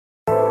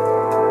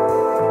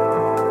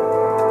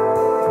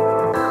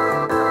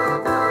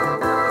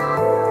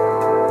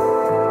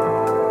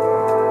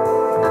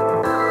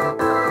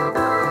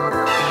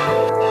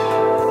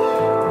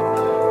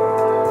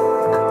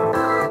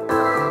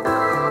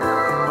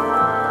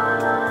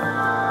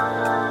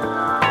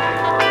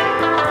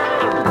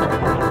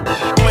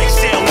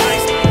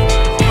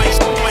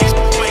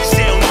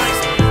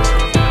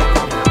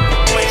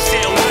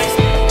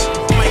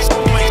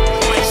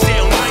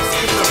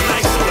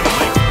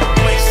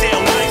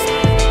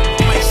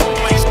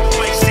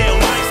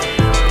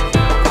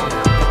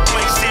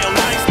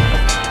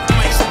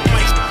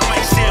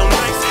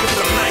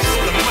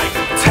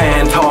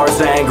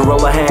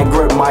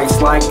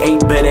mics like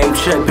 8-bit ape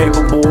shit,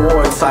 paperboard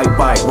or excite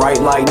bike. Right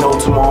like no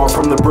tomorrow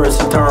from the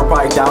Bristol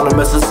Turnpike down to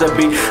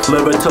Mississippi,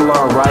 living to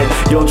learn, right?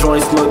 Your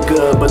joints look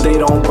good, but they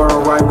don't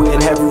burn right. We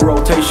in heavy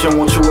rotation,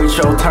 won't you wait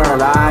your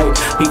turn, alright?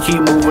 He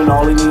keep moving,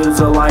 all he needs is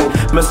a light.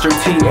 Mr.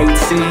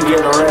 THC,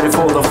 getting ready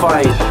for the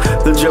fight.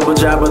 The jibber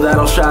jabber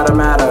that'll shatter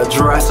matter.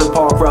 Jurassic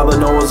Park, rather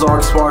Noah's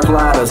Ark spark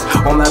ladders.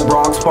 On that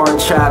Bronx Park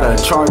chatter,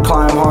 chart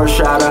climb, hard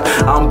shatter.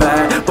 I'm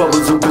bad, but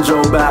Bazooka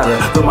Joe batter.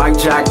 The Mike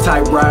Jack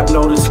type rap,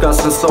 no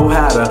discussing, so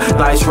hatter.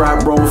 Nice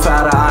rap, roll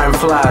fatter, I am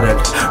flattered.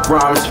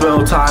 Rhyme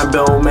spill, time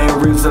bill, main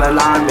reason that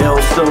I'm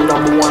ill. Still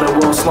number one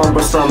and will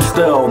slumber some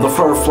still. The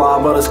fur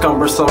fly, but it's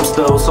cumbersome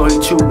still. So he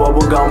chew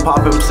bubble gum,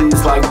 pop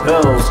MCs like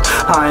pills.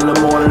 High in the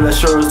morning, as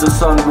sure as the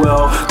sun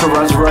will. To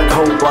resurrect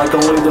hope like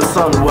only the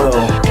sun will.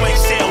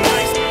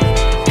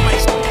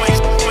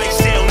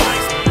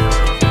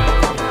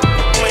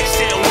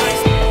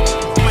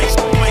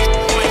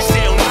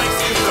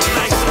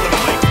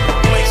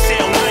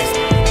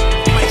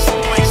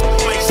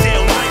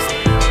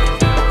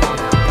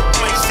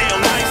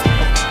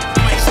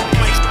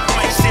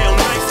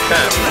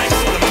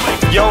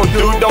 Yo,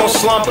 dude, don't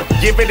slumber.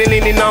 Give it in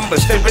any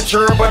numbers.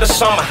 Temperature of the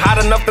summer,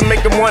 hot enough to make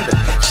him wonder.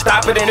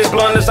 Stop it in his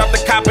blunders, off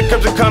the cop it,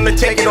 cause you come to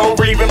take it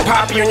over. Even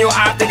poppy on your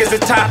optic is a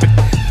topic.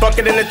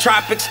 Bucket in the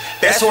tropics,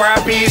 that's where I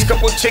be.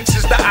 Couple chicks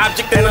is the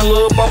object and a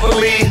little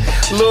bubbly.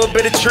 Little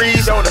bit of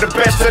trees, oh, the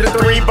best of the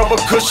three.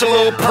 Bubble kush, a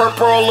little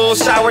purple, a little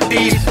sour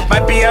D's.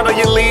 Might be out of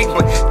your league,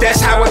 but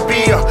that's how it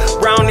be.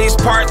 Round these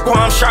parts,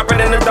 Guam sharper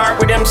than the dark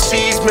with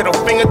MCs. Middle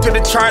finger to the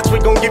charts, we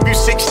gon' give you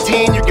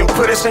 16. You can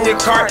put us in your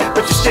cart,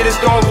 but your shit is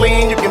gon'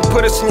 lean. You can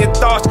put us in your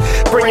thoughts,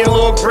 bring your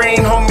little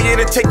green. Homie,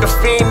 it'll take a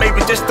fiend, maybe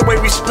just the way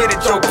we spit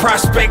it. Joe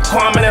Prospect,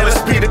 Quam, and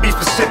Elespee to be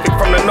specific.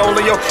 From the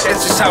Nolio,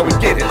 that's just how we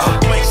get it.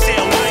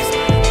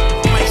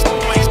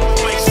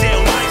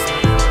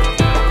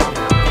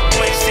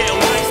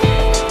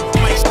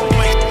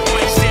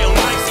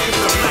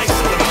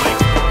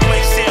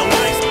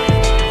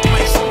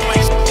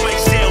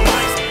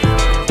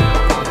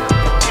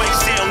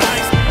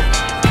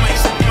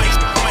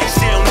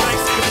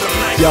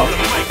 Yo,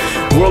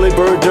 whirly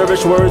bird,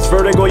 dervish words,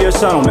 vertigo your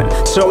settlement.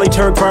 Surly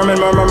Turk vermin,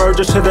 murmur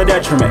merges to the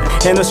detriment.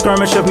 In the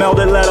skirmish of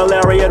melded letter,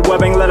 lariat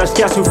webbing, let us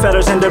guess who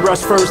fetters into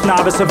rust first,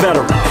 novice a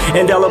veteran.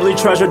 Indelibly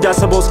treasure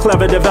decibels,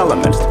 clever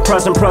developments.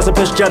 Present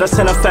precipice,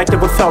 jettison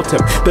effective with felt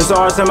tip.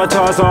 Bizarre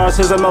scimitars, ours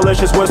is a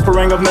malicious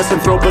whispering of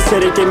misanthrope,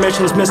 acidic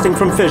emissions misting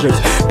from fissures.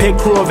 Pig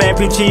crew of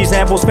amputees,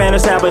 ample span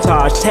of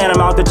sabotage.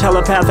 Tantamount to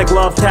telepathic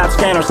love tap,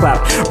 scanner slap.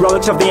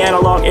 Relics of the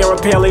analog era,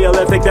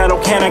 paleolithic,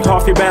 that'll cannon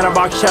coffee banner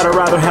box shatter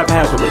rather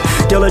haphazardly.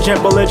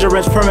 Diligent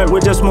belligerence, ferment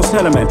with dismal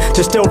sentiment.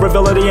 Distilled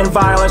virility and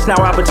violence, now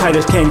appetite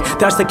is king.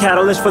 That's the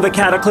catalyst for the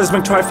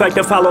cataclysmic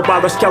trifecta, followed by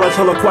the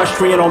skeletal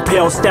equestrian on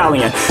pale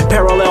stallion.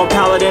 Parallel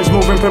paladins,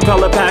 moving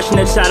propeller,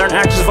 passionate Saturn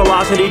axis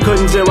velocity.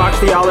 Couldn't Xerox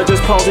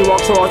theologist, palsy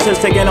walks so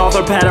autistic and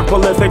author pattern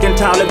prolific. And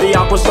touted the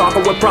aqua stalker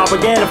with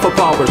propaganda for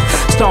paupers.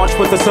 Staunch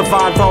with the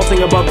savant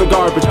vaulting above the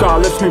garbage.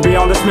 God lifts me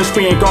beyond this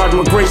mystery and garden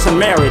with grace and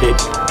merited.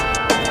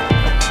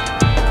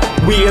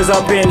 We is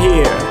up in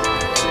here.